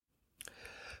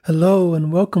Hello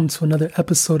and welcome to another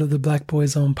episode of the Black Boy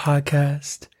Zone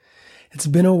podcast. It's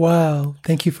been a while.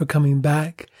 Thank you for coming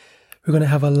back. We're going to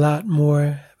have a lot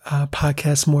more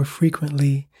podcasts more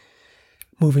frequently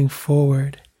moving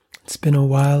forward. It's been a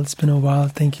while.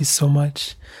 Thank you so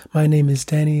much. My name is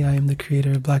Danny. I am the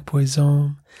creator of Black Boy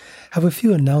Zone. I have a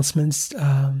few announcements.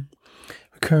 We're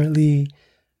currently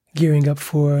gearing up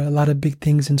for a lot of big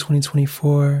things in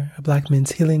 2024, a Black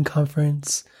Men's Healing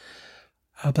Conference,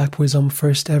 Black Boy Zone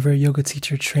first ever yoga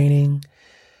teacher training,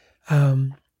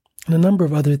 and a number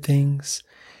of other things.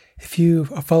 If you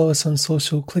follow us on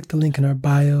social, click the link in our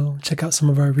bio, check out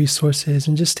some of our resources,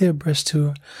 and just stay abreast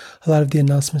to a lot of the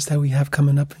announcements that we have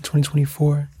coming up in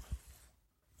 2024.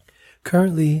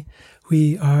 Currently,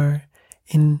 we are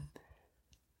in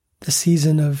the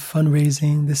season of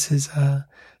fundraising. This is a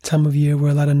time of year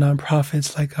where a lot of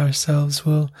nonprofits like ourselves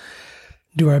will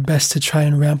do our best to try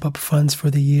and ramp up funds for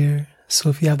the year. So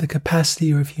if you have the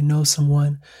capacity or if you know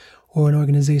someone or an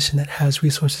organization that has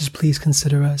resources, please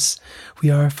consider us. We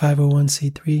are a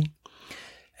 501c3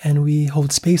 and we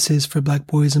hold spaces for Black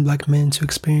boys and Black men to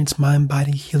experience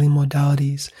mind-body healing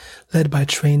modalities led by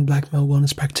trained Black male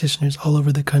wellness practitioners all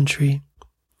over the country.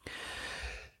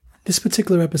 This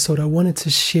particular episode, I wanted to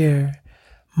share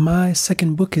my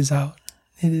second book is out.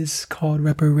 It is called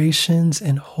Reparations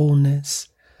and Wholeness,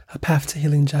 A Path to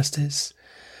Healing Justice.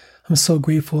 I'm so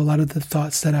grateful. A lot of the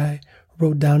thoughts that I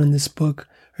wrote down in this book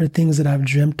are things that I've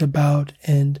dreamt about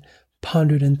and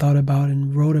pondered and thought about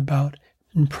and wrote about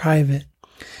in private.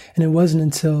 And it wasn't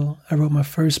until I wrote my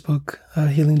first book, A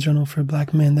Healing Journal for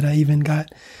Black Men, that I even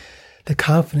got the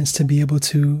confidence to be able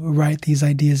to write these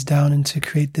ideas down and to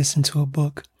create this into a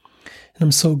book. And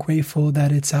I'm so grateful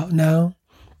that it's out now.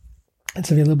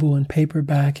 It's available in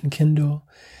paperback and Kindle.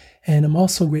 And I'm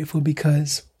also grateful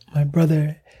because my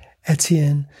brother,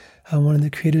 Etienne, one of the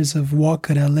creators of Walk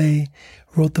at LA,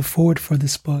 wrote the foreword for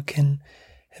this book, and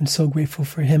I'm so grateful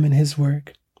for him and his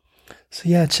work. So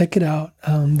yeah, check it out.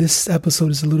 This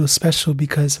episode is a little special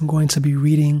because I'm going to be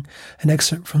reading an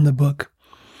excerpt from the book.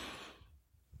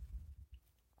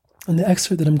 And the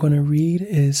excerpt that I'm going to read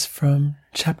is from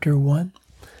chapter 1,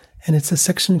 and it's a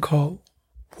section called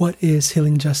What is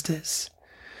Healing Justice?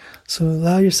 So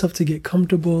allow yourself to get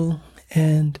comfortable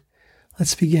and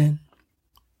let's begin.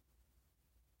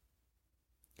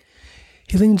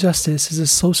 Healing justice is a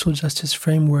social justice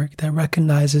framework that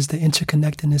recognizes the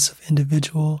interconnectedness of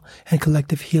individual and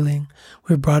collective healing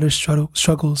with broader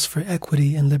struggles for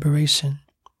equity and liberation.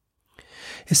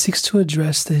 It seeks to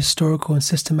address the historical and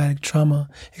systematic trauma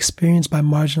experienced by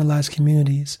marginalized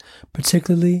communities,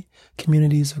 particularly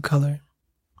communities of color.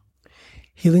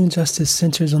 Healing justice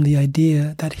centers on the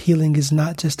idea that healing is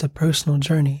not just a personal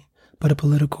journey, but a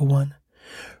political one,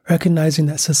 recognizing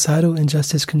that societal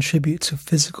injustice contributes to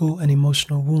physical and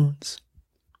emotional wounds.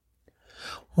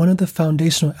 One of the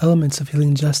foundational elements of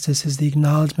healing justice is the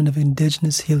acknowledgement of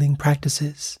indigenous healing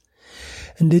practices.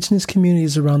 Indigenous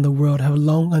communities around the world have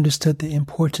long understood the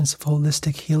importance of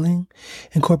holistic healing,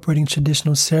 incorporating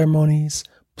traditional ceremonies,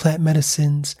 plant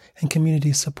medicines, and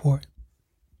community support.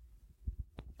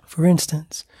 For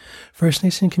instance, First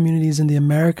Nation communities in the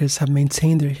Americas have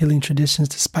maintained their healing traditions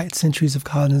despite centuries of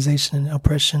colonization and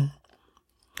oppression.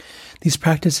 These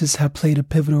practices have played a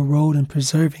pivotal role in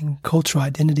preserving cultural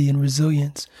identity and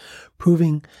resilience,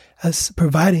 providing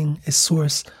a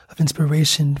source of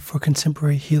inspiration for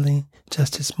contemporary healing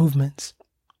justice movements.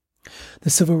 The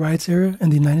Civil Rights era in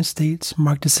the United States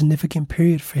marked a significant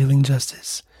period for healing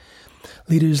justice.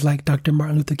 Leaders like Dr.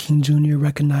 Martin Luther King Jr.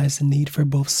 recognized the need for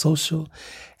both social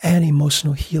and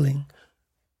emotional healing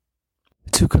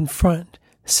to confront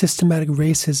systematic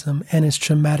racism and its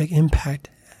traumatic impact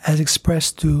as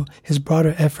expressed through his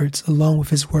broader efforts along with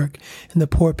his work in the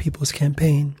Poor People's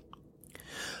Campaign.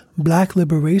 Black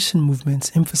liberation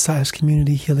movements emphasize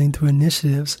community healing through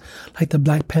initiatives like the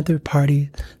Black Panther Party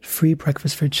Free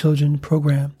Breakfast for Children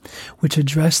program, which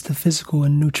addressed the physical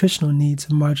and nutritional needs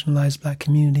of marginalized Black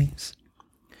communities.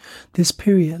 This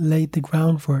period laid the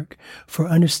groundwork for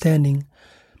understanding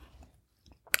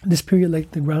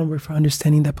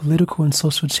that political and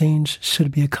social change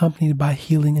should be accompanied by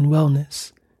healing and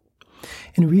wellness.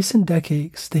 In recent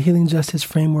decades, the healing justice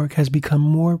framework has become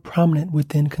more prominent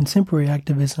within contemporary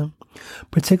activism,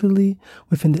 particularly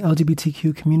within the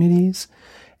LGBTQ communities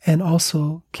and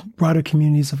also broader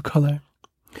communities of color.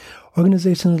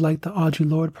 Organizations like the Audre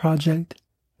Lorde Project,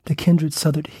 the Kindred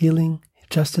Southern Healing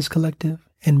Justice Collective,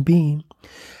 and BEAM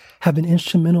have been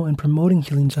instrumental in promoting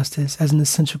healing justice as an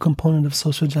essential component of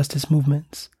social justice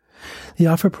movements. They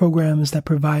offer programs that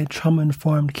provide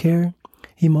trauma-informed care,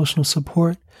 emotional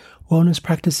support, Wellness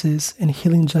practices and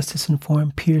healing justice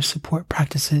inform peer support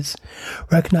practices,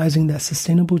 recognizing that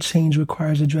sustainable change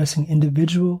requires addressing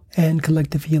individual and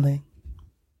collective healing.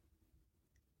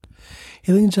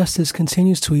 Healing justice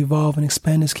continues to evolve and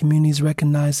expand as communities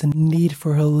recognize the need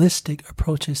for holistic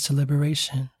approaches to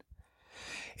liberation.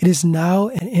 It is now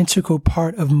an integral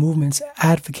part of movements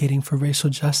advocating for racial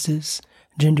justice,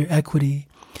 gender equity,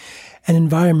 and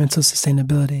environmental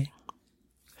sustainability.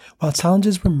 While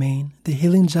challenges remain, the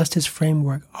healing justice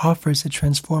framework offers a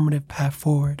transformative path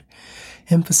forward,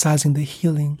 emphasizing that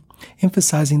healing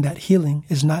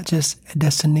is not just a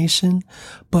destination,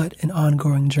 but an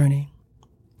ongoing journey.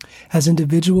 As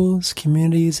individuals,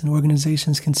 communities, and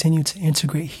organizations continue to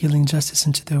integrate healing justice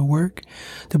into their work,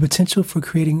 the potential for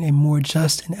creating a more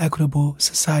just and equitable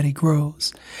society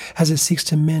grows as it seeks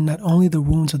to mend not only the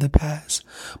wounds of the past,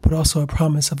 but also a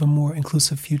promise of a more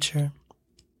inclusive future.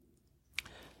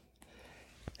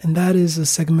 And that is a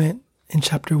segment in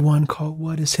chapter 1 called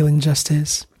What is Healing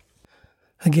Justice?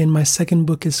 Again, my second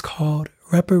book is called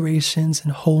Reparations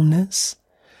and Wholeness,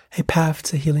 A Path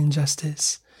to Healing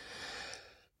Justice.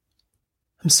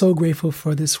 I'm so grateful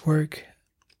for this work.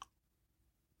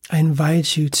 I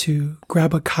invite you to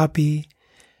grab a copy,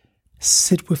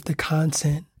 sit with the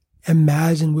content,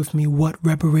 imagine with me what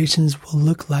reparations will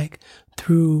look like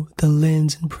through the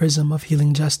lens and prism of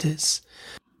healing justice.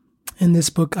 In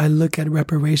this book, I look at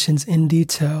reparations in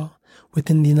detail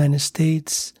within the United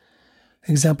States,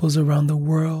 examples around the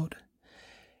world,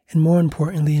 and more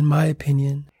importantly, in my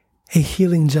opinion, a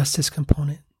healing justice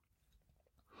component.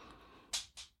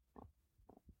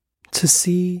 To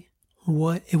see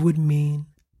what it would mean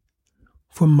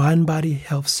for mind-body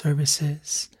health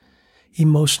services,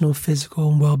 emotional,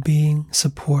 physical, and well-being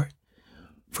support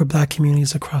for Black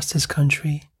communities across this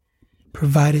country,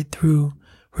 provided through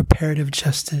reparative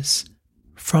justice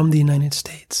from the United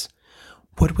States.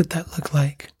 What would that look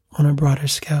like on a broader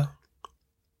scale?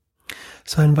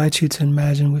 So I invite you to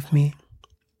imagine with me.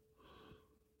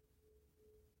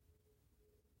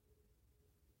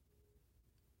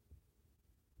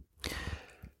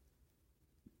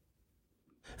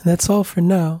 And that's all for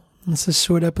now. It's a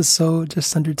short episode,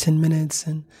 just under 10 minutes.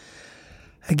 And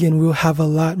again, we'll have a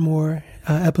lot more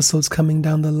episodes coming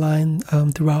down the line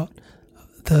throughout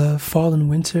the fall and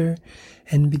winter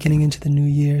and beginning into the new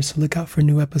year. So look out for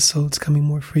new episodes coming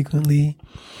more frequently,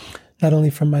 not only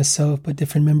from myself, but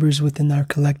different members within our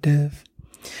collective.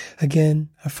 Again,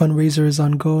 our fundraiser is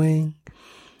ongoing.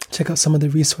 Check out some of the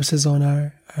resources on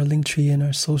our Linktree and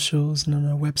our socials and on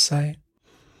our website.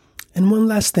 And one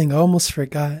last thing, I almost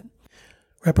forgot.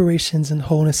 Reparations and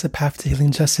Wholeness, A Path to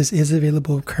Healing Justice is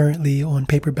available currently on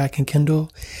paperback and Kindle,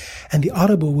 and the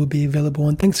Audible will be available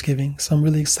on Thanksgiving. So I'm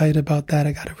really excited about that.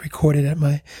 I got it recorded at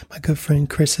my good friend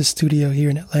Chris's studio here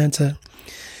in Atlanta.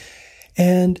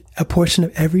 And a portion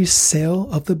of every sale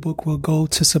of the book will go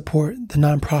to support the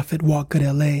nonprofit Walk Good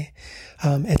LA.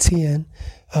 Etienne,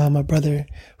 my brother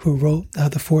who wrote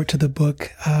the foreword to the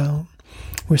book,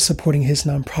 we're supporting his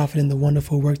nonprofit and the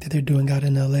wonderful work that they're doing out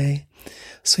in LA.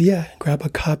 So yeah, grab a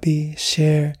copy,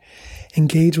 share,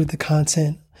 engage with the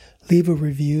content, leave a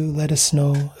review, let us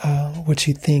know what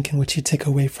you think and what you take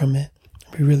away from it.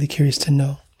 We're really curious to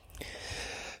know.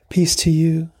 Peace to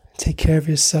you. Take care of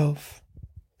yourself.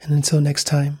 And until next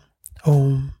time,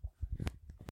 Om.